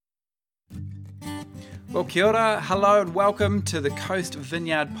Well, kia ora, hello and welcome to the Coast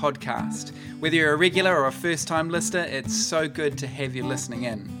Vineyard podcast. Whether you're a regular or a first-time listener, it's so good to have you listening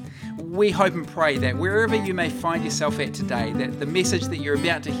in. We hope and pray that wherever you may find yourself at today, that the message that you're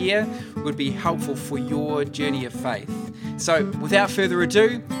about to hear would be helpful for your journey of faith. So, without further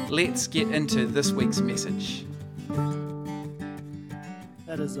ado, let's get into this week's message.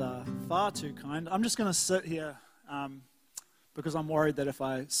 That is far too kind. I'm just going to sit here because I'm worried that if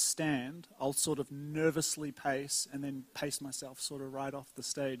I stand, I'll sort of nervously pace and then pace myself sort of right off the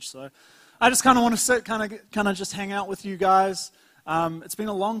stage. So I just kind of want to sit, kind of just hang out with you guys. It's been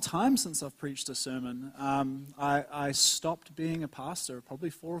a long time since I've preached a sermon. I stopped being a pastor probably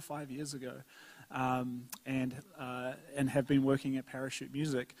 4 or 5 years ago. And have been working at Parachute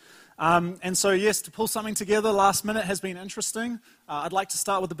Music. And so, yes, to pull something together last minute has been interesting. I'd like to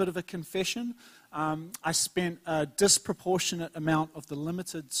start with a bit of a confession. I spent a disproportionate amount of the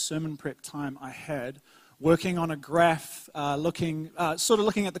limited sermon prep time I had working on a graph, looking at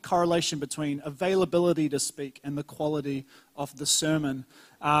the correlation between availability to speak and the quality of the sermon.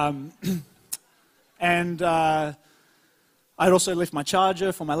 I'd also left my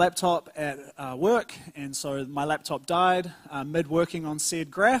charger for my laptop at work, and so my laptop died mid-working on said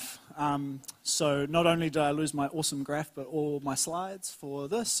graph. So not only did I lose my awesome graph, but all my slides for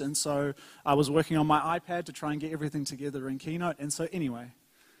this, and so I was working on my iPad to try and get everything together in Keynote, and so anyway,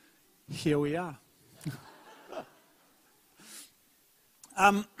 here we are.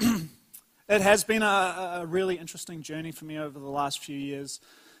 It has been a really interesting journey for me over the last few years.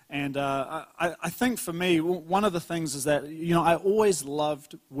 And I think for me, one of the things is that, I always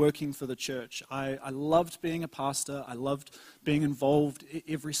loved working for the church. I loved being a pastor. I loved being involved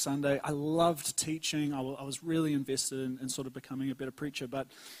every Sunday. I loved teaching. I was really invested in sort of becoming a better preacher. But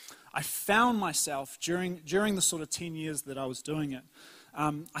I found myself, during the sort of 10 years that I was doing it,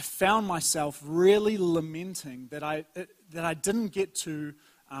 I found myself really lamenting that I didn't get to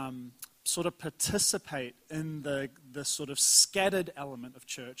sort of participate in the sort of scattered element of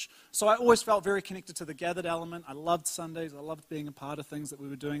church. So I always felt very connected to the gathered element. I loved Sundays. I loved being a part of things that we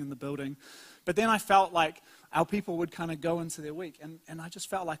were doing in the building. But then I felt like our people would kind of go into their week, and I just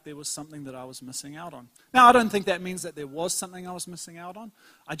felt like there was something that I was missing out on. Now, I don't think that means that there was something I was missing out on.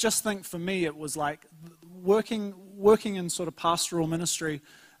 I just think for me it was like working in sort of pastoral ministry,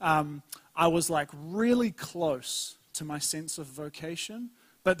 I was like really close to my sense of vocation,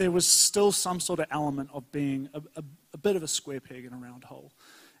 but there was still some sort of element of being a bit of a square peg in a round hole.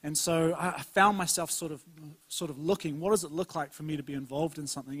 And so I found myself sort of looking, what does it look like for me to be involved in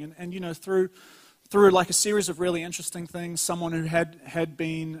something? And through like a series of really interesting things, someone who had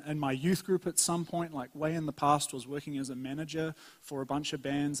been in my youth group at some point, like way in the past, was working as a manager for a bunch of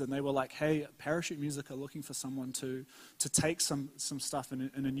bands, and they were like, hey, Parachute Music are looking for someone to take some stuff in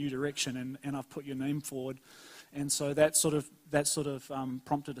a new direction, and I've put your name forward. And so that sort of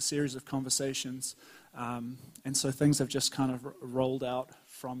prompted a series of conversations, and so things have just kind of rolled out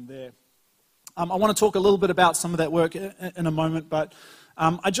from there. I want to talk a little bit about some of that work in a moment, but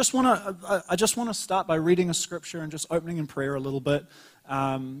I just want to start by reading a scripture and just opening in prayer a little bit,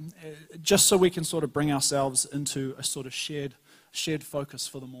 just so we can sort of bring ourselves into a sort of shared focus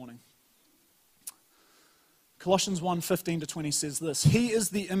for the morning. Colossians 1:15-20 says this: He is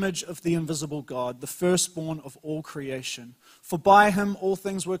the image of the invisible God, the firstborn of all creation. For by him all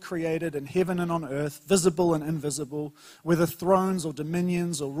things were created in heaven and on earth, visible and invisible, whether thrones or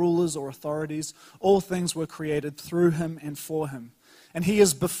dominions or rulers or authorities, all things were created through him and for him. And he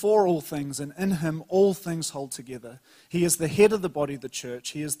is before all things, and in him all things hold together. He is the head of the body, the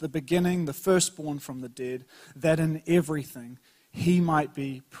church. He is the beginning, the firstborn from the dead, that in everything he might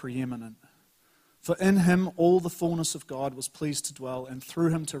be preeminent. For in him all the fullness of God was pleased to dwell, and through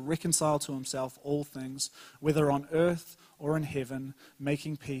him to reconcile to himself all things, whether on earth or in heaven,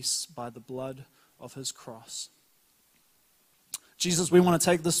 making peace by the blood of his cross. Jesus, we want to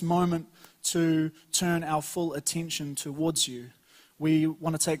take this moment to turn our full attention towards you. We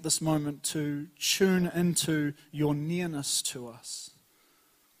want to take this moment to tune into your nearness to us.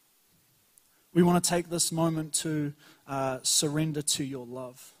 We want to take this moment to surrender to your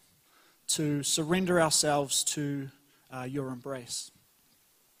love, to surrender ourselves to your embrace.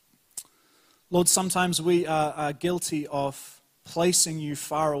 Lord, sometimes we are guilty of placing you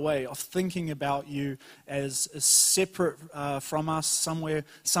far away, of thinking about you as separate from us, somewhere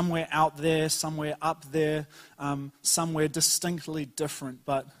out there, somewhere up there, somewhere distinctly different.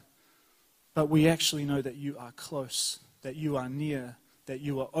 But we actually know that you are close, that you are near, that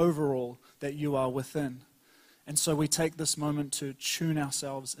you are overall, that you are within. And so we take this moment to tune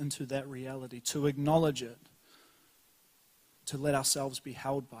ourselves into that reality, to acknowledge it, to let ourselves be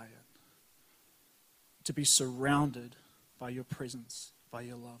held by it. to be surrounded by your presence, by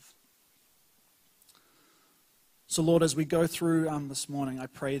your love. So Lord, as we go through this morning, I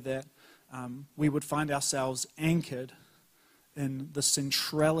pray that we would find ourselves anchored in the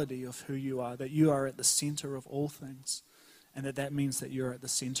centrality of who you are, that you are at the center of all things, and that means that you're at the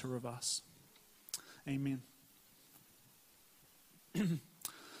center of us. Amen.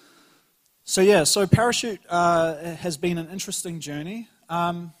 So Parachute has been an interesting journey.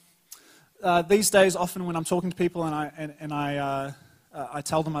 These days, often when I'm talking to people and I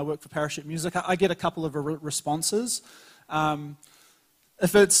tell them I work for Parachute Music, I get a couple of responses.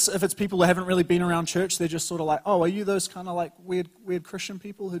 If it's people who haven't really been around church, they're just sort of like, oh, are you those kind of like weird Christian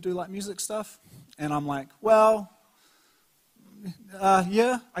people who do like music stuff? And I'm like, well,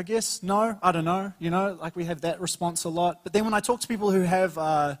 yeah, I guess, no, I don't know. Like we have that response a lot. But then when I talk to people who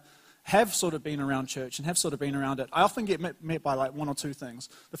have sort of been around church and have sort of been around it, I often get met by like one or two things.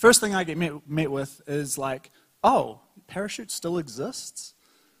 The first thing I get met with is like, oh, Parachute still exists?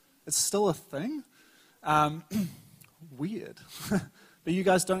 It's still a thing? Weird. But you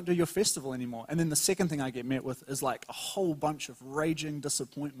guys don't do your festival anymore. And then the second thing I get met with is like a whole bunch of raging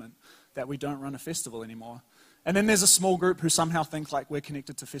disappointment that we don't run a festival anymore. And then there's a small group who somehow think like we're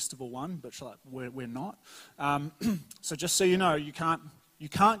connected to Festival One, but like we're not. So just so you know, you can't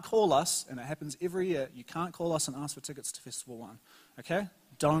call us, and it happens every year, you can't call us and ask for tickets to Festival One. Okay?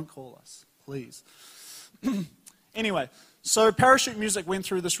 Don't call us, please. Anyway, so Parachute Music went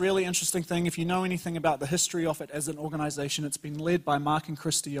through this really interesting thing. If you know anything about the history of it as an organization, it's been led by Mark and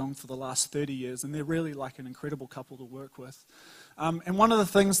Christy Young for the last 30 years, and they're really like an incredible couple to work with. And one of the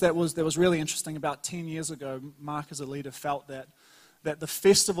things that was really interesting about 10 years ago, Mark as a leader felt that the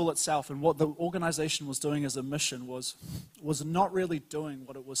festival itself and what the organization was doing as a mission was not really doing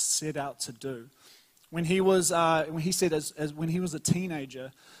what it was set out to do. When he said when he was a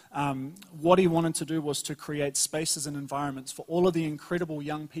teenager, what he wanted to do was to create spaces and environments for all of the incredible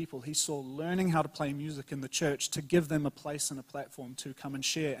young people he saw learning how to play music in the church, to give them a place and a platform to come and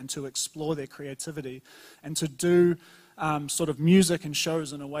share and to explore their creativity and to do sort of music and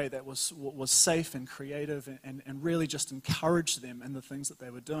shows in a way that was safe and creative and really just encouraged them in the things that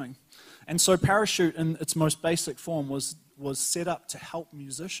they were doing. And so Parachute in its most basic form was set up to help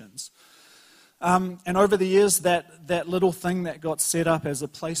musicians. And over the years, that little thing that got set up as a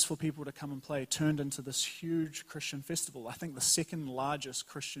place for people to come and play turned into this huge Christian festival. I think the second largest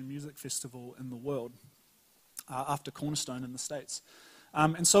Christian music festival in the world, after Cornerstone in the States.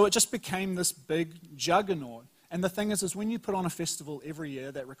 And so it just became this big juggernaut. And the thing is when you put on a festival every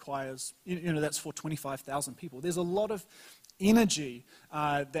year that requires, that's for 25,000 people, there's a lot of energy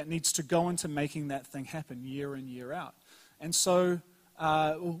that needs to go into making that thing happen year in, year out. And so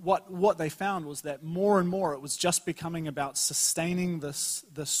what they found was that more and more it was just becoming about sustaining this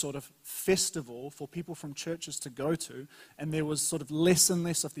sort of festival for people from churches to go to, and there was sort of less and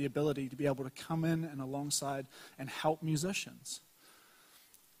less of the ability to be able to come in and alongside and help musicians.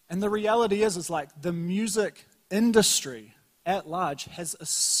 And the reality is like the music industry at large has a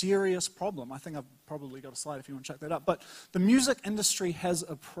serious problem. I think I've probably got a slide if you want to check that up. But the music industry has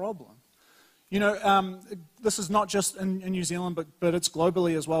a problem. This is not just in New Zealand, but it's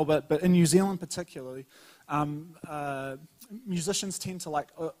globally as well. But in New Zealand particularly, musicians tend to like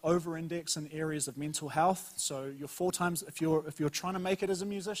over-index in areas of mental health. So you're 4 times, if you're trying to make it as a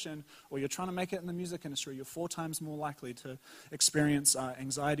musician or you're trying to make it in the music industry, you're 4 times more likely to experience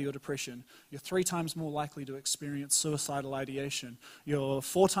anxiety or depression. You're 3 times more likely to experience suicidal ideation. You're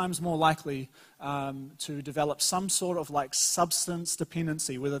 4 times more likely to develop some sort of like substance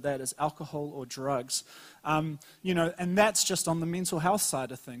dependency, whether that is alcohol or drugs. And that's just on the mental health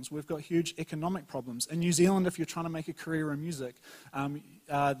side of things. We've got huge economic problems. In New Zealand, if you're trying to make a career in music,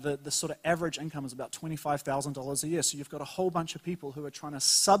 the sort of average income is about $25,000 a year. So you've got a whole bunch of people who are trying to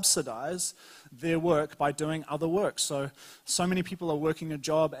subsidize their work by doing other work. So many people are working a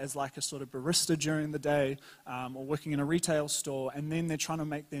job as like a sort of barista during the day, or working in a retail store, and then they're trying to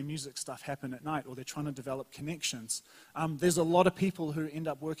make their music stuff happen at night, or they're trying to develop connections. There's a lot of people who end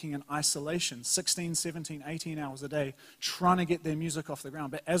up working in isolation, 16, 17, 18 hours a day, trying to get their music off the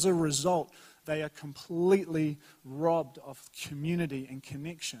ground. But as a result, they are completely robbed of community and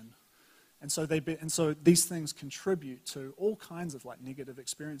connection. And so these things contribute to all kinds of like negative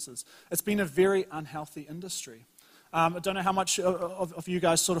experiences. It's been a very unhealthy industry. I don't know how much of you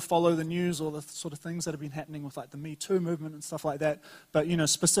guys sort of follow the news or the sort of things that have been happening with like the Me Too movement and stuff like that. But,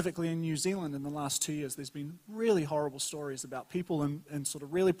 specifically in New Zealand in the last 2 years, there's been really horrible stories about people in sort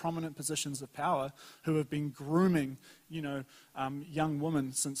of really prominent positions of power who have been grooming, young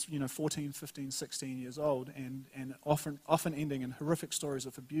women since, 14, 15, 16 years old and often ending in horrific stories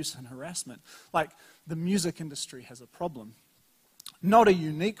of abuse and harassment. Like, the music industry has a problem. Not a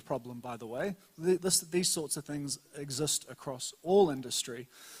unique problem, by the way. These sorts of things exist across all industry.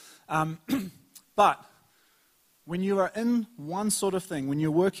 But when you are in one sort of thing, when you're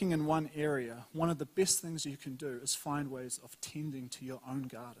working in one area, one of the best things you can do is find ways of tending to your own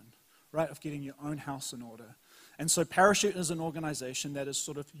garden, right? Of getting your own house in order. And so Parachute is an organization that is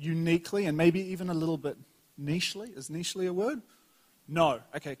sort of uniquely and maybe even a little bit nichely. Is nichely a word? No.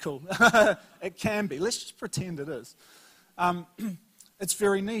 Okay, cool. It can be. Let's just pretend it is. It's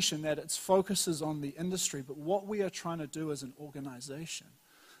very niche in that its focus is on the industry, but what we are trying to do as an organization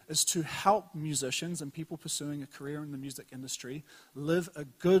is to help musicians and people pursuing a career in the music industry live a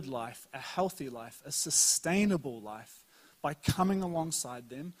good life, a healthy life, a sustainable life by coming alongside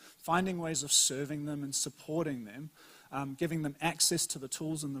them, finding ways of serving them and supporting them, giving them access to the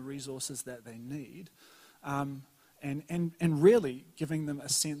tools and the resources that they need, and really giving them a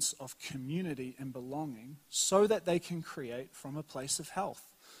sense of community and belonging so that they can create from a place of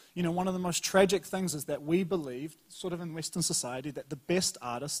health. One of the most tragic things is that we believe, sort of in Western society, that the best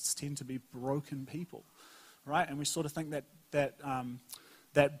artists tend to be broken people, right? And we sort of think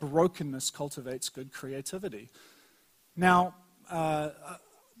that brokenness cultivates good creativity. Now,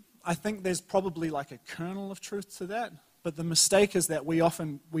 I think there's probably like a kernel of truth to that, but the mistake is that we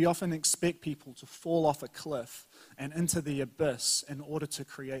often expect people to fall off a cliff and into the abyss in order to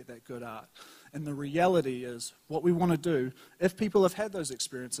create that good art. And the reality is, what we want to do, if people have had those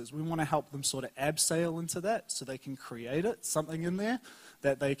experiences, we want to help them sort of abseil into that so they can create it, something in there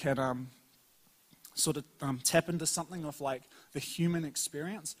that they can tap into something of like the human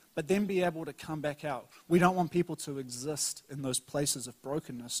experience, but then be able to come back out. We don't want people to exist in those places of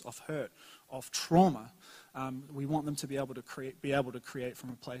brokenness, of hurt, of trauma. We want them to be able to create from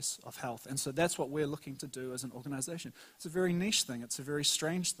a place of health. And so that's what we're looking to do as an organization. It's a very niche thing. It's a very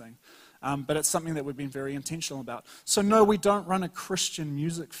strange thing. But it's something that we've been very intentional about. So no, we don't run a Christian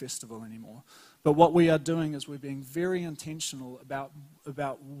music festival anymore. But what we are doing is we're being very intentional about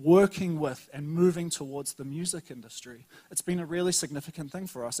working with and moving towards the music industry. It's been a really significant thing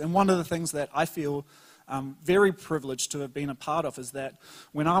for us. And one of the things that I feel very privileged to have been a part of is that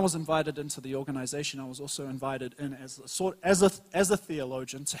when I was invited into the organization, I was also invited in as a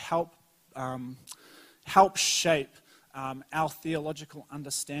theologian to help shape our theological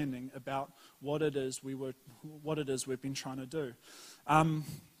understanding about what it is we've been trying to do.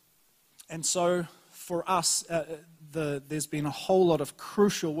 And so for us, there's been a whole lot of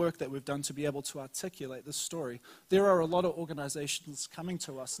crucial work that we've done to be able to articulate this story. There are a lot of organizations coming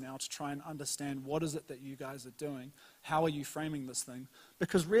to us now to try and understand what is it that you guys are doing, how are you framing this thing?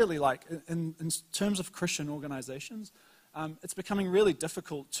 Because really, like in terms of Christian organizations, it's becoming really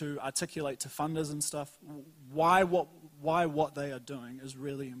difficult to articulate to funders and stuff why what they are doing is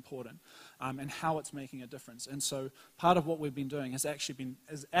really important, and how it's making a difference. And so part of what we've been doing has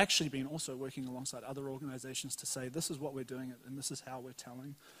actually been also working alongside other organizations to say, this is what we're doing and this is how we're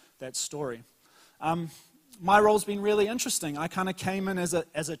telling that story. My role's been really interesting. I kind of came in as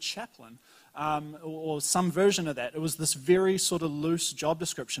a chaplain, or some version of that. It was this very sort of loose job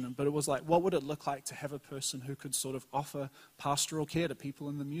description, but it was like, what would it look like to have a person who could sort of offer pastoral care to people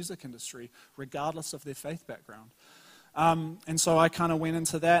in the music industry, regardless of their faith background? And so I kind of went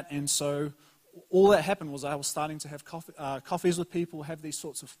into that, and so all that happened was I was starting to have coffees with people, have these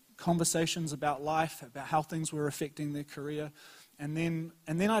sorts of conversations about life, about how things were affecting their career, and then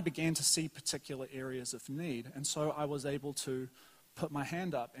I began to see particular areas of need, and so I was able to put my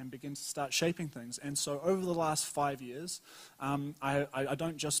hand up and begin to start shaping things. And so over the last 5 years, I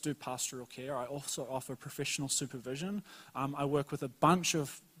don't just do pastoral care, I also offer professional supervision. I work with a bunch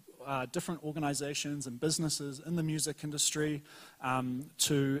of different organizations and businesses in the music industry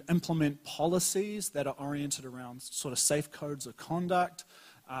to implement policies that are oriented around sort of safe codes of conduct.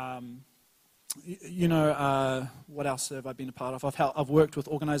 What else have I been a part of? I've worked with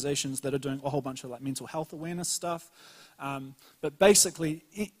organizations that are doing a whole bunch of like mental health awareness stuff. But basically,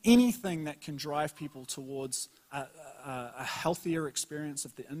 anything that can drive people towards a healthier experience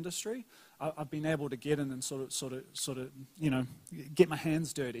of the industry, I've been able to get in and sort of get my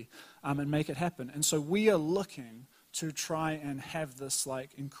hands dirty and make it happen. And so we are looking to try and have this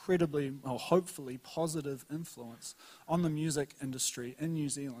like incredibly, or hopefully positive influence on the music industry in New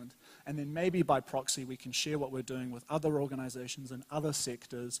Zealand. And then maybe by proxy we can share what we're doing with other organizations in other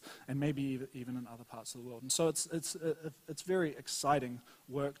sectors and maybe even in other parts of the world. And so it's very exciting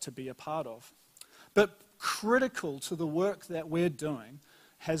work to be a part of. But critical to the work that we're doing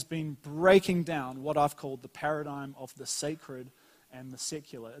has been breaking down what I've called the paradigm of the sacred and the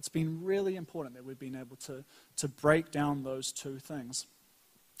secular. It's been really important that we've been able to break down those two things.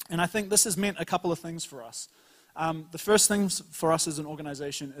 And I think this has meant a couple of things for us. The first thing for us as an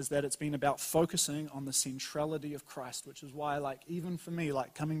organization is that it's been about focusing on the centrality of Christ, which is why, like, even for me,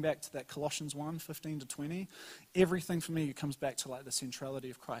 like coming back to that Colossians 1, 15 to 20, everything for me comes back to like the centrality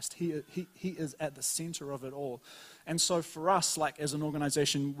of Christ. He is at the center of it all. And so for us, like as an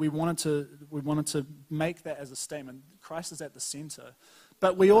organization, we wanted to make that as a statement. Christ is at the center.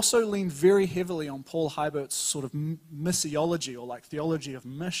 But we also lean very heavily on Paul Heibert's sort of missiology, or like theology of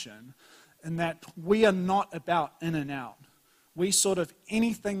mission, in that we are not about in and out. We sort of,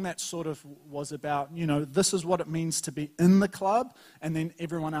 anything that sort of was about, you know, this is what it means to be in the club, and then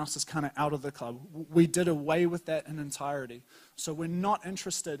everyone else is kind of out of the club. We did away with that in entirety. So we're not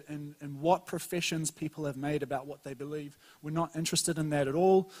interested in what professions people have made about what they believe. We're not interested in that at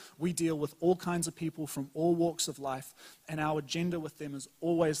all. We deal with all kinds of people from all walks of life, and our agenda with them is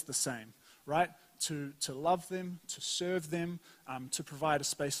always the same, right? To love them, to serve them, to provide a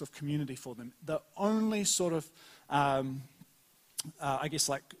space of community for them. The only sort of, I guess,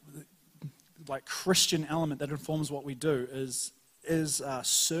 like Christian element that informs what we do is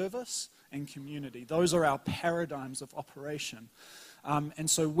service and community. Those are our paradigms of operation. And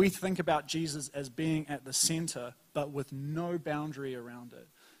so we think about Jesus as being at the center, but with no boundary around it.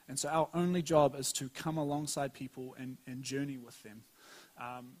 And so our only job is to come alongside people and journey with them.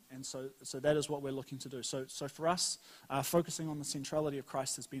 And so that is what we're looking to do. So for us, focusing on the centrality of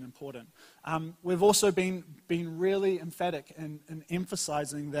Christ has been important. We've also been really emphatic in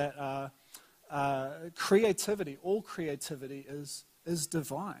emphasizing that creativity, all creativity is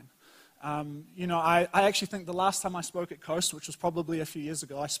divine. You know, I actually think the last time I spoke at Coast, which was probably a few years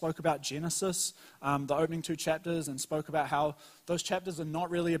ago, I spoke about Genesis, the opening 2 chapters, and spoke about how those chapters are not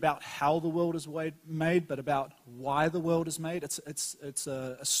really about how the world is made, but about why the world is made. It's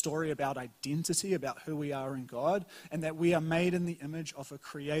a story about identity, about who we are in God, and that we are made in the image of a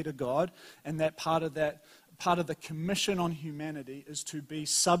creator God, and that part of the commission on humanity is to be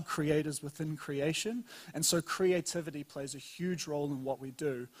sub-creators within creation. And so creativity plays a huge role in what we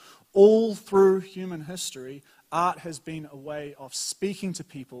do. All through human history, art has been a way of speaking to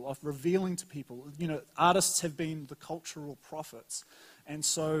people, of revealing to people. You know, artists have been the cultural prophets. And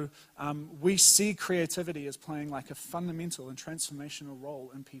so we see creativity as playing like a fundamental and transformational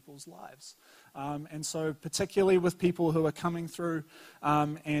role in people's lives. And so particularly with people who are coming through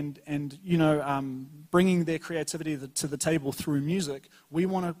and you know, bringing their creativity to the table through music, we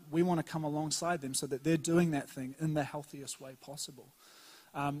want to come alongside them so that they're doing that thing in the healthiest way possible.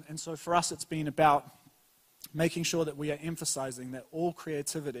 And so for us, it's been about making sure that we are emphasizing that all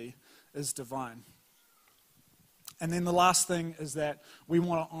creativity is divine. And then the last thing is that we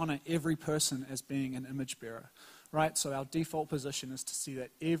want to honor every person as being an image bearer, right? So our default position is to see that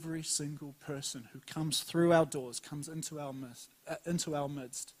every single person who comes through our doors, comes into our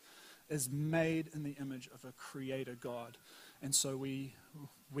midst, is made in the image of a creator God. And so we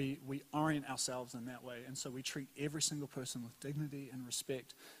orient ourselves in that way. And so we treat every single person with dignity and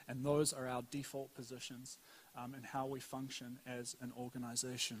respect. And those are our default positions in how we function as an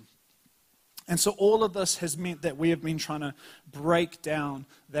organization. And so all of this has meant that we have been trying to break down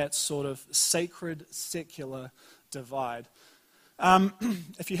that sort of sacred, secular divide.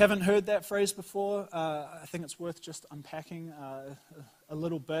 If you haven't heard that phrase before, I think it's worth just unpacking a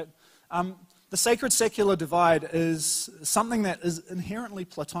little bit. The sacred secular divide is something that is inherently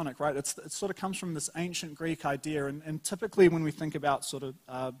Platonic, right? It sort of comes from this ancient Greek idea, and typically when we think about sort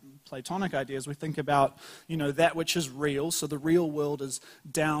of Platonic ideas, we think about, you know, that which is real. So the real world is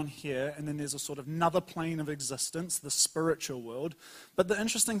down here, and then there's a sort of another plane of existence, the spiritual world. But the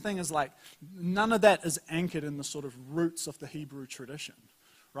interesting thing is, like, none of that is anchored in the sort of roots of the Hebrew tradition.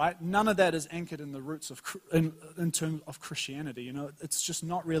 Right? None of that is anchored in the roots of in terms of Christianity. You know, it's just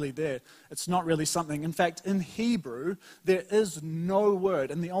not really there. It's not really something. In fact, in Hebrew, there is no word.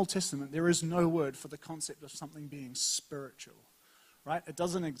 In the Old Testament, there is no word for the concept of something being spiritual. Right? It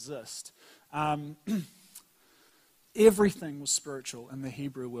doesn't exist. Everything was spiritual in the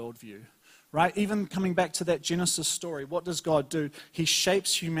Hebrew worldview. right? Even coming back to that Genesis story, what does God do? He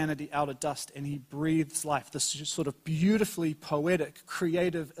shapes humanity out of dust and he breathes life. This sort of beautifully poetic,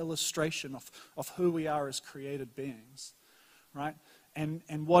 creative illustration of who we are as created beings, right? And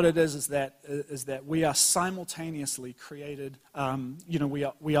what it is that we are simultaneously created.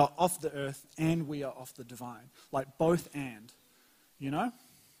 We are of the earth and we are of the divine, like both and. You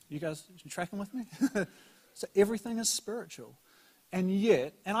guys tracking with me? So everything is spiritual. And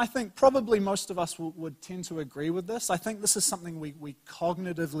yet, and I think probably most of us would tend to agree with this, I think this is something we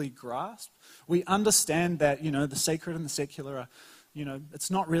cognitively grasp. We understand that, the sacred and the secular are, it's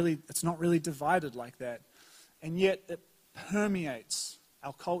not really divided like that. And yet it permeates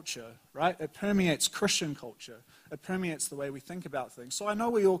our culture, right? It permeates Christian culture. It permeates the way we think about things. So I know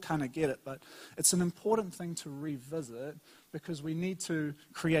we all kind of get it, but it's an important thing to revisit because we need to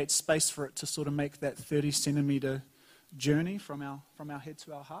create space for it to sort of make that 30-centimeter journey from our head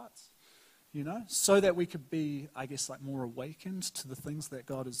to our hearts, so that we could be, I guess, like more awakened to the things that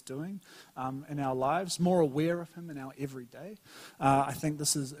God is doing in our lives, more aware of Him in our everyday. I think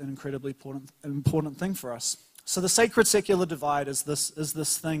this is an incredibly important thing for us. So the sacred-secular divide is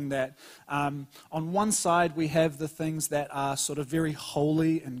this thing that on one side we have the things that are sort of very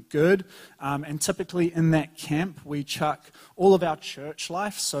holy and good, and typically in that camp we chuck all of our church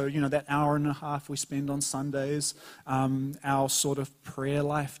life, so that hour and a half we spend on Sundays, our sort of prayer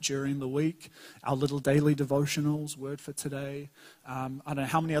life during the week, our little daily devotionals, word for today, I don't know,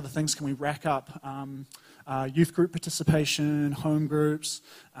 how many other things can we rack up, youth group participation, home groups,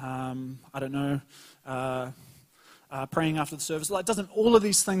 I don't know, praying after the service. Like, doesn't all of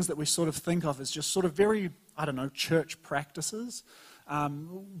these things that we sort of think of as just sort of very, church practices,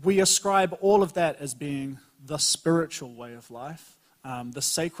 we ascribe all of that as being the spiritual way of life, the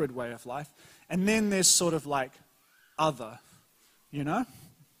sacred way of life. And then there's sort of like other,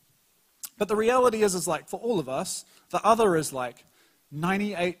 But the reality is like for all of us, the other is like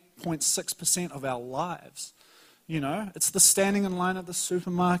 98.6% of our lives. It's the standing in line at the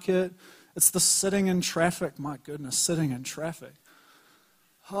supermarket. It's the sitting in traffic. My goodness, sitting in traffic.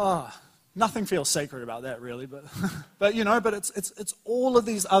 Nothing feels sacred about that, really. But it's all of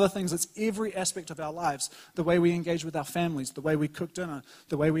these other things. It's every aspect of our lives. The way we engage with our families, the way we cook dinner,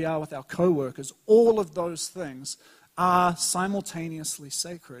 the way we are with our co-workers. All of those things are simultaneously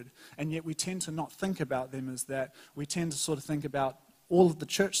sacred. And yet we tend to not think about them as that. We tend to sort of think about all of the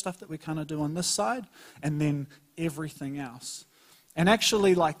church stuff that we kind of do on this side, and then everything else. And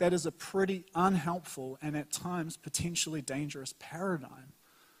actually, like, that is a pretty unhelpful and at times potentially dangerous paradigm.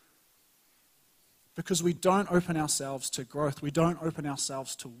 Because we don't open ourselves to growth. We don't open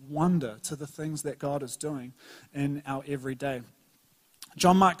ourselves to wonder, to the things that God is doing in our everyday.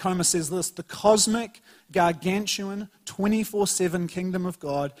 John Mark Comer says this: the cosmic, gargantuan, 24/7 kingdom of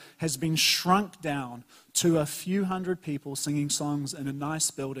God has been shrunk down to a few hundred people singing songs in a nice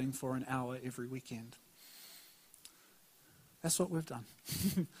building for an hour every weekend. That's what we've done.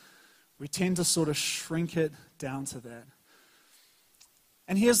 We tend to sort of shrink it down to that.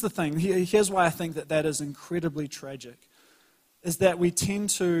 And here's the thing. Here's why I think that is incredibly tragic. Is that we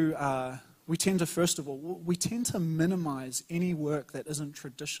tend to, first of all, we tend to minimize any work that isn't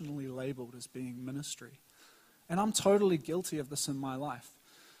traditionally labeled as being ministry. And I'm totally guilty of this in my life.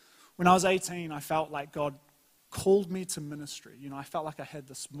 When I was 18, I felt like God called me to ministry. I felt like I had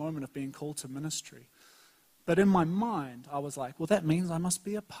this moment of being called to ministry. But in my mind, I was like, well, that means I must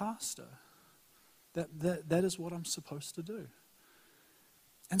be a pastor. That is what I'm supposed to do.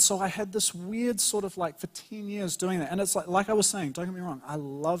 And so I had this weird sort of like for 10 years doing that. And it's like I was saying, don't get me wrong, I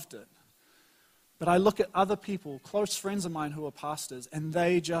loved it. But I look at other people, close friends of mine who are pastors, and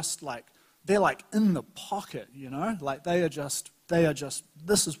they just like, they're like in the pocket, Like they are just,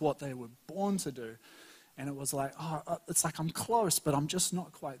 this is what they were born to do. And it was like, it's like I'm close, but I'm just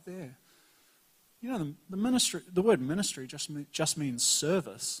not quite there. The ministry, the word ministry just means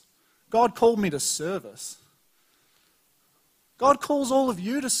service. God called me to service. God calls all of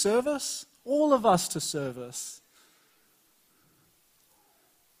you to service, all of us to service.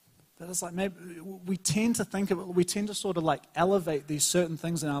 But it's like maybe we tend to think of it, we tend to sort of like elevate these certain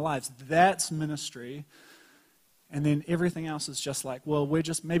things in our lives. That's ministry. And then everything else is just like, well,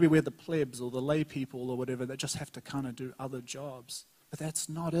 maybe we're the plebs or the lay people or whatever that just have to kind of do other jobs. But that's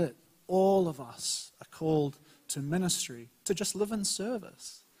not it. All of us are called to ministry, to just live in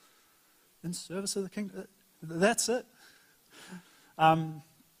service of the kingdom. That's it. And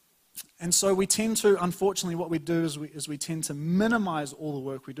so we tend to, unfortunately, what we do is we tend to minimize all the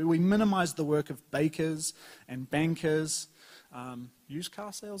work we do. We minimize the work of bakers and bankers, used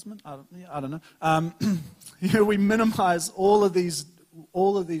car salesmen. I don't know. We minimize all of these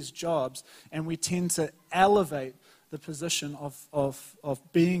all of these jobs, and we tend to elevate the position of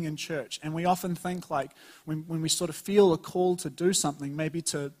being in church. And we often think like when we sort of feel a call to do something, maybe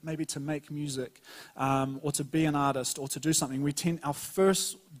to make music, or to be an artist, or to do something, our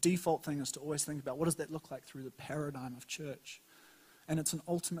first default thing is to always think about what does that look like through the paradigm of church. And it's an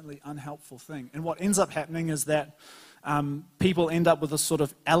ultimately unhelpful thing. And what ends up happening is that people end up with a sort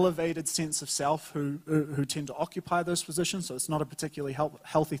of elevated sense of self who tend to occupy those positions, so it's not a particularly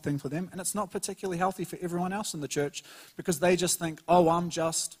healthy thing for them, and it's not particularly healthy for everyone else in the church, because they just think, oh, I'm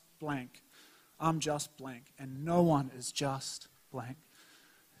just blank. I'm just blank. And no one is just blank.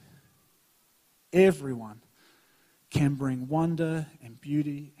 Everyone can bring wonder and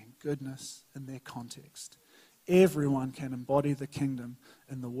beauty and goodness in their context. Everyone can embody the kingdom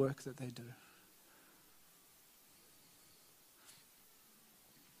in the work that they do.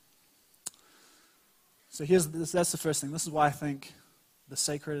 So that's the first thing. This is why I think the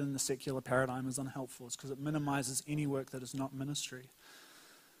sacred and the secular paradigm is unhelpful. It's because it minimizes any work that is not ministry.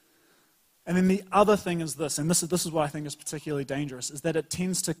 And then the other thing is this, and this is what I think is particularly dangerous, is that it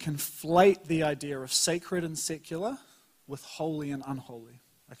tends to conflate the idea of sacred and secular with holy and unholy.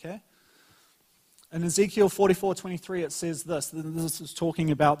 Okay? In Ezekiel 44:23, it says this. This is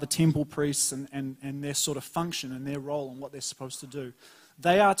talking about the temple priests and their sort of function and their role and what they're supposed to do.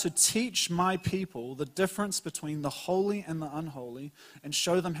 They are to teach my people the difference between the holy and the unholy, and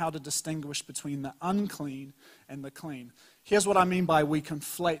show them how to distinguish between the unclean and the clean. Here's what I mean by we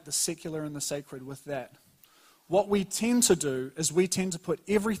conflate the secular and the sacred with that. What we tend to do is we tend to put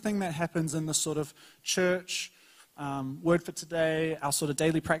everything that happens in the sort of church, word for today, our sort of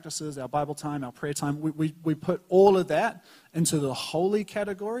daily practices, our Bible time, our prayer time, we put all of that into the holy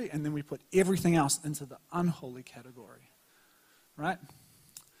category, and then we put everything else into the unholy category. Right?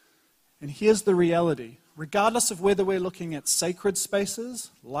 And here's the reality. Regardless of whether we're looking at sacred spaces,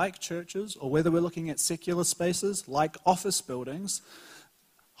 like churches, or whether we're looking at secular spaces, like office buildings,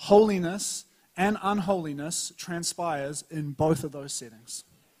 holiness and unholiness transpires in both of those settings.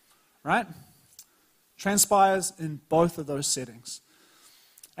 Right? Transpires in both of those settings.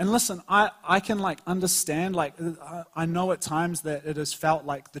 And listen, I can understand, I know at times that it has felt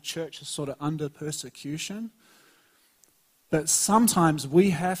like the church is sort of under persecution. But sometimes we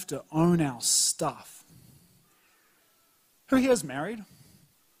have to own our stuff. Who here is married?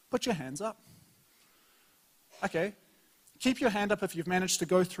 Put your hands up. Okay. Keep your hand up if you've managed to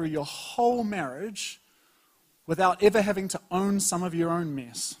go through your whole marriage without ever having to own some of your own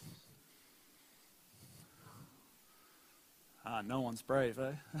mess. No one's brave,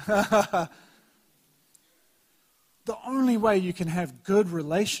 eh? The only way you can have good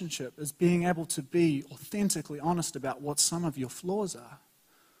relationship is being able to be authentically honest about what some of your flaws are.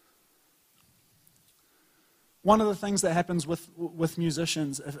 One of the things that happens with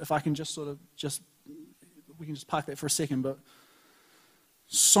musicians, if I can we can just park that for a second, but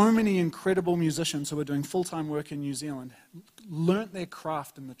so many incredible musicians who are doing full-time work in New Zealand learnt their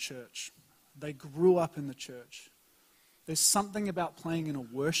craft in the church. They grew up in the church. There's something about playing in a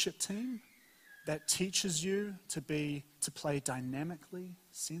worship team that teaches you to play dynamically,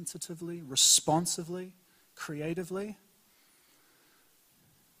 sensitively, responsively, creatively.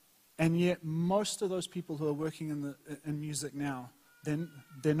 And yet most of those people who are working in music now,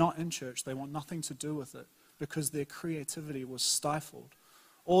 they're not in church. They want nothing to do with it because their creativity was stifled.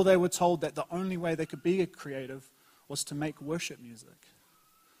 Or they were told that the only way they could be creative was to make worship music.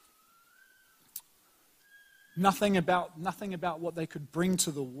 Nothing about what they could bring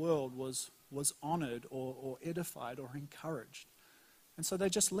to the world was honored or edified or encouraged. And so they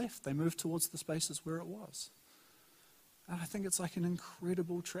just left. They moved towards the spaces where it was. And I think it's like an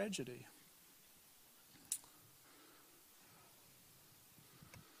incredible tragedy.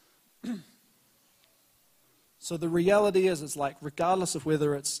 So the reality is, it's like regardless of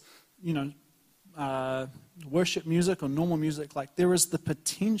whether it's, worship music or normal music, like there is the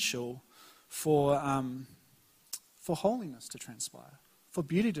potential for holiness to transpire, for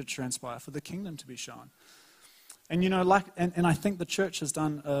beauty to transpire, for the kingdom to be shown. And and I think the church has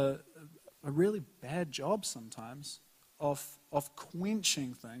done a really bad job sometimes of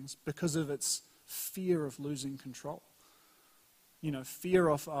quenching things because of its fear of losing control. Fear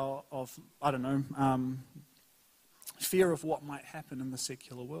of fear of what might happen in the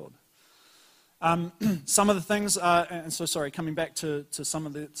secular world. Some of the things, coming back to some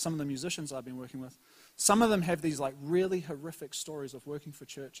of the musicians I've been working with, Some of them have these like really horrific stories of working for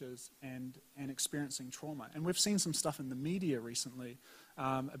churches and experiencing trauma. And we've seen some stuff in the media recently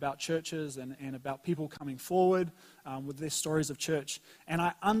about churches and about people coming forward with their stories of church. And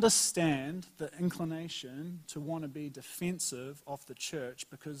I understand the inclination to want to be defensive of the church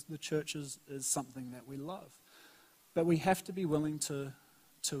because the church is something that we love. But we have to be willing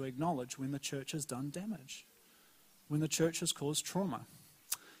to acknowledge when the church has done damage, when the church has caused trauma.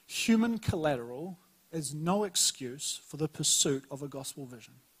 Human collateral is no excuse for the pursuit of a gospel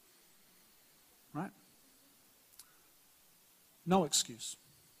vision. Right? No excuse.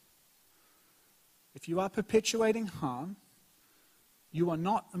 If you are perpetuating harm, you are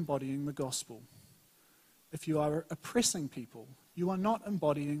not embodying the gospel. If you are oppressing people, you are not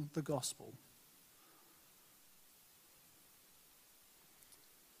embodying the gospel.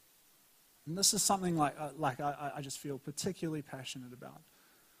 And this is something I just feel particularly passionate about.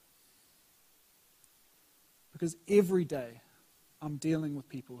 Because every day I'm dealing with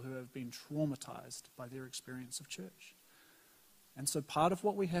people who have been traumatized by their experience of church. And so part of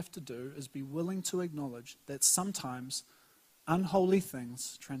what we have to do is be willing to acknowledge that sometimes unholy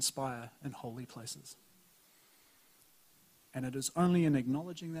things transpire in holy places. And it is only in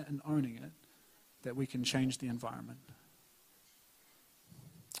acknowledging that and owning it that we can change the environment.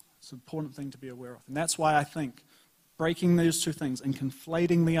 It's an important thing to be aware of. And that's why I think breaking those two things and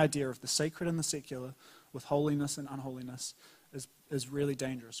conflating the idea of the sacred and the secular with holiness and unholiness is really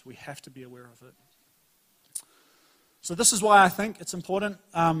dangerous. We have to be aware of it. So this is why I think it's important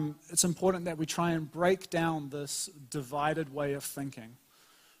that we try and break down this divided way of thinking,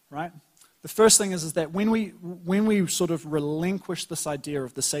 right? The first thing is that when we sort of relinquish this idea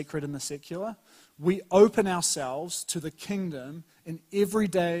of the sacred and the secular, we open ourselves to the kingdom in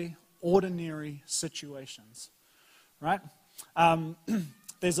everyday, ordinary situations, right?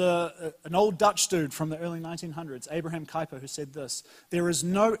 There's an old Dutch dude from the early 1900s, Abraham Kuyper, who said this: "There is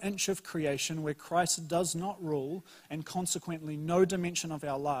no inch of creation where Christ does not rule, and consequently no dimension of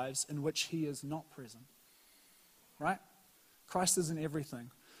our lives in which he is not present." Right? Christ is in everything.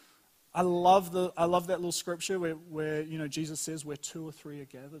 I love that little scripture where Jesus says, "Where two or three are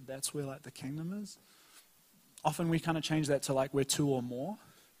gathered, that's where like the kingdom is." Often we kind of change that to like "where two or more,"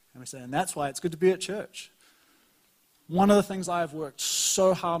 and we say, "And that's why it's good to be at church." One of the things I have worked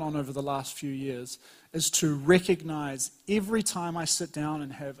so hard on over the last few years is to recognize every time I sit down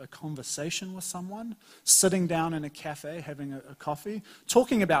and have a conversation with someone, sitting down in a cafe, having a coffee,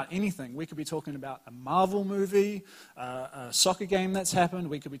 talking about anything. We could be talking about a Marvel movie, a soccer game that's happened.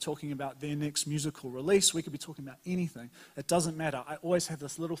 We could be talking about their next musical release. We could be talking about anything. It doesn't matter. I always have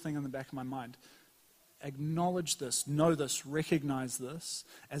this little thing in the back of my mind. Acknowledge this, know this, recognize this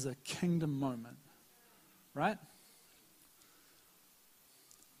as a kingdom moment, right?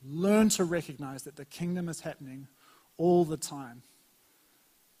 Learn to recognize that the kingdom is happening all the time.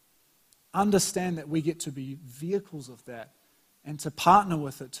 Understand that we get to be vehicles of that and to partner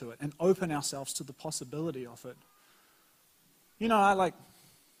with it to it and open ourselves to the possibility of it. I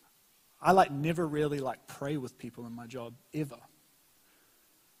never really pray with people in my job ever.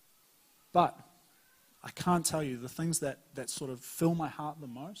 But I can't tell you the things that sort of fill my heart the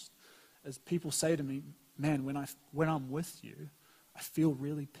most is people say to me, "Man, when I'm with you, I feel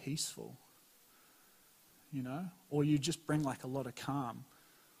really peaceful," or you just bring a lot of calm,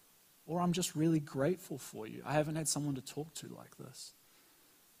 or I'm just really grateful for you. I haven't had someone to talk to like this.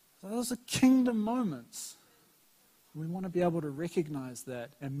 So those are kingdom moments. We want to be able to recognize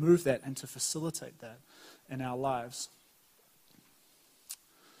that and move that and to facilitate that in our lives.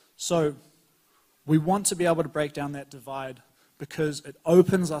 So we want to be able to break down that divide because it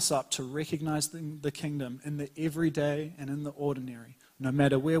opens us up to recognizing the kingdom in the everyday and in the ordinary, no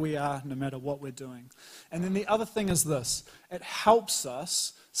matter where we are, no matter what we're doing. And then the other thing is this: it helps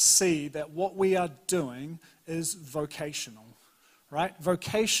us see that what we are doing is vocational, right?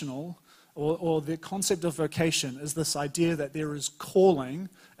 Vocational, or the concept of vocation, is this idea that there is calling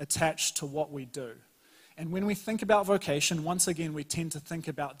attached to what we do. And when we think about vocation, once again, we tend to think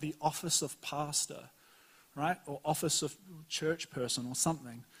about the office of pastor, right? Or office of church person or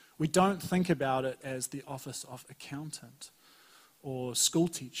something. We don't think about it as the office of accountant or school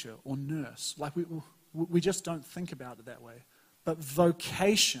teacher or nurse. We just don't think about it that way. But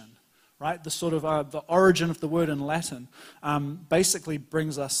vocation, right? The sort of the origin of the word in Latin basically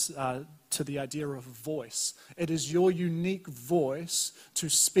brings us to the idea of voice. It is your unique voice to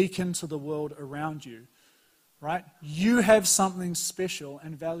speak into the world around you. Right? You have something special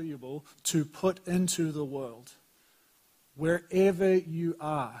and valuable to put into the world, wherever you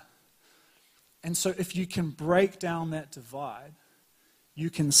are. And so if you can break down that divide, you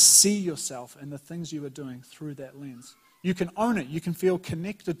can see yourself and the things you are doing through that lens. You can own it. You can feel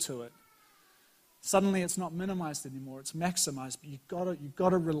connected to it. Suddenly it's not minimized anymore. It's maximized. But you've got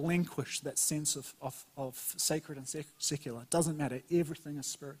to relinquish that sense of sacred and secular. It doesn't matter. Everything is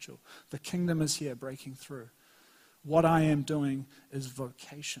spiritual. The kingdom is here breaking through. What I am doing is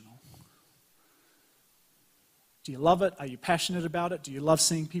vocational. Do you love it? Are you passionate about it? Do you love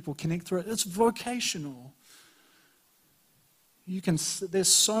seeing people connect through it? It's vocational. There's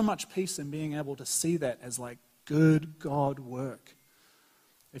so much peace in being able to see that as like good God work,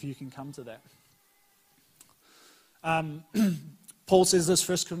 if you can come to that. Paul says this,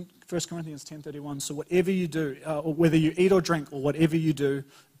 1 Corinthians 10:31, so whatever you do, or whether you eat or drink or whatever you do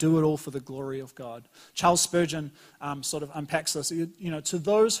it all for the glory of God. Charles Spurgeon sort of unpacks this. To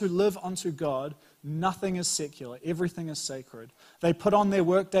those who live unto God, nothing is secular, everything is sacred. They put on their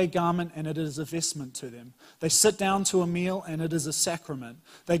workday garment and it is a vestment to them. They sit down to a meal and it is a sacrament.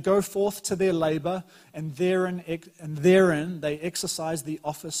 They go forth to their labor and therein they exercise the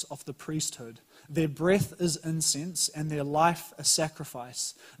office of the priesthood. Their breath is incense and their life a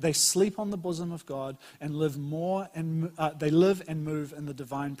sacrifice. They sleep on the bosom of God and they live and move in the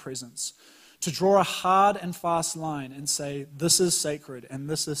divine presence. To draw a hard and fast line and say, this is sacred and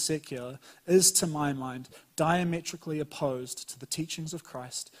this is secular, is, to my mind, diametrically opposed to the teachings of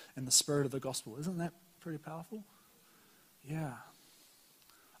Christ and the spirit of the gospel. Isn't that pretty powerful? Yeah.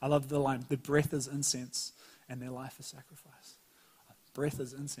 I love the line, their breath is incense and their life is sacrifice. Breath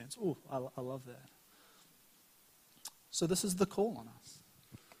is incense. Oh, I love that. So this is the call on us.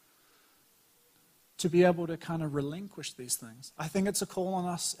 To be able to kind of relinquish these things. I think it's a call on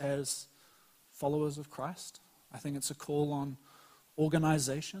us as followers of Christ. I think it's a call on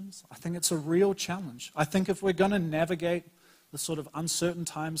organizations. I think it's a real challenge. I think if we're going to navigate the sort of uncertain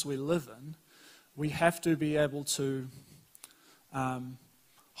times we live in, we have to be able to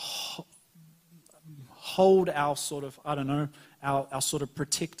hold our sort of, our sort of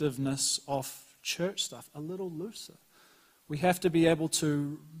protectiveness of church stuff a little looser. We have to be able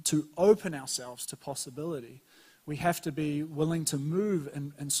to open ourselves to possibility. We have to be willing to move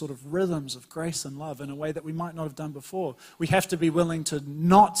in sort of rhythms of grace and love in a way that we might not have done before. We have to be willing to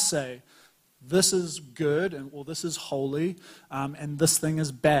not say, this is good or this is holy and this thing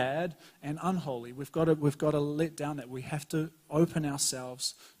is bad and unholy. We've got to let down that. We have to open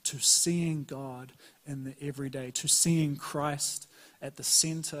ourselves to seeing God in the everyday, to seeing Christ at the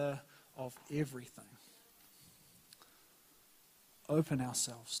center of everything. Open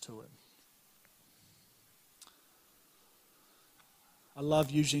ourselves to it. I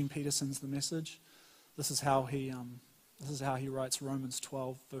love Eugene Peterson's The Message. This is how he writes Romans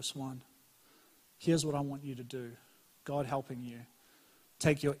 12, verse 1. Here's what I want you to do. God helping you.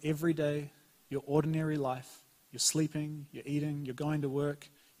 Take your everyday, your ordinary life, you're sleeping, you're eating, you're going to work,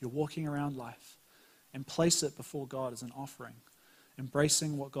 you're walking around life, and place it before God as an offering.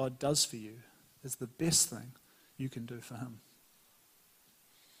 Embracing what God does for you is the best thing you can do for Him.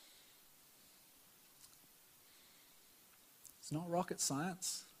 It's not rocket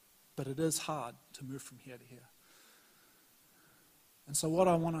science, but it is hard to move from here to here. And so what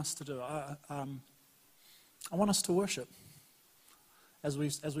I want us to do, I want us to worship as we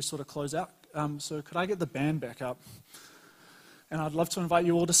sort of close out. So could I get the band back up? And I'd love to invite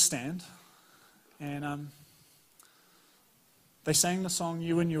you all to stand. And they sang the song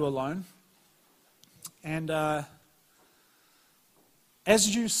You and You Alone. And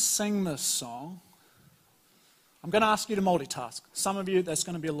as you sing this song, I'm going to ask you to multitask. Some of you, that's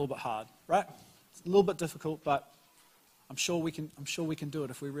going to be a little bit hard, right? It's a little bit difficult, but I'm sure we can do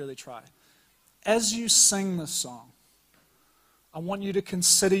it if we really try. As you sing this song, I want you to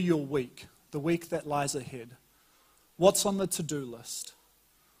consider your week, the week that lies ahead. What's on the to-do list?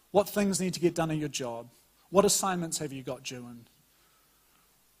 What things need to get done in your job? What assignments have you got due in?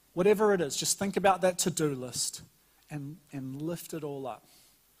 Whatever it is, just think about that to-do list and lift it all up.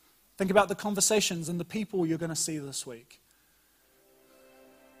 Think about the conversations and the people you're going to see this week.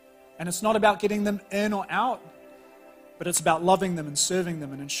 And it's not about getting them in or out, but it's about loving them and serving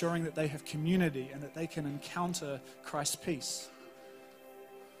them and ensuring that they have community and that they can encounter Christ's peace.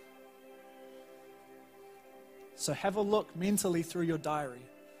 So have a look mentally through your diary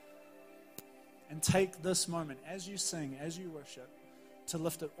and take this moment as you sing, as you worship, to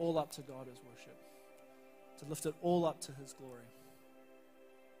lift it all up to God as worship, to lift it all up to His glory.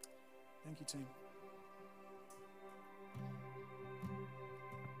 Thank you, team.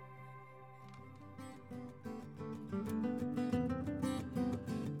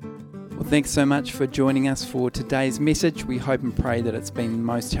 Well, thanks so much for joining us for today's message. We hope and pray that it's been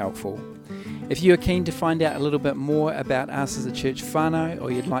most helpful. If you are keen to find out a little bit more about us as a church whānau,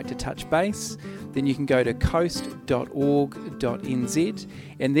 or you'd like to touch base, then you can go to coast.org.nz,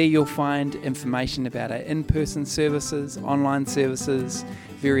 and there you'll find information about our in-person services, online services,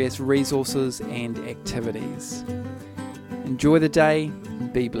 various resources and activities. Enjoy the day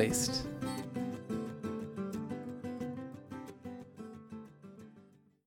and be blessed.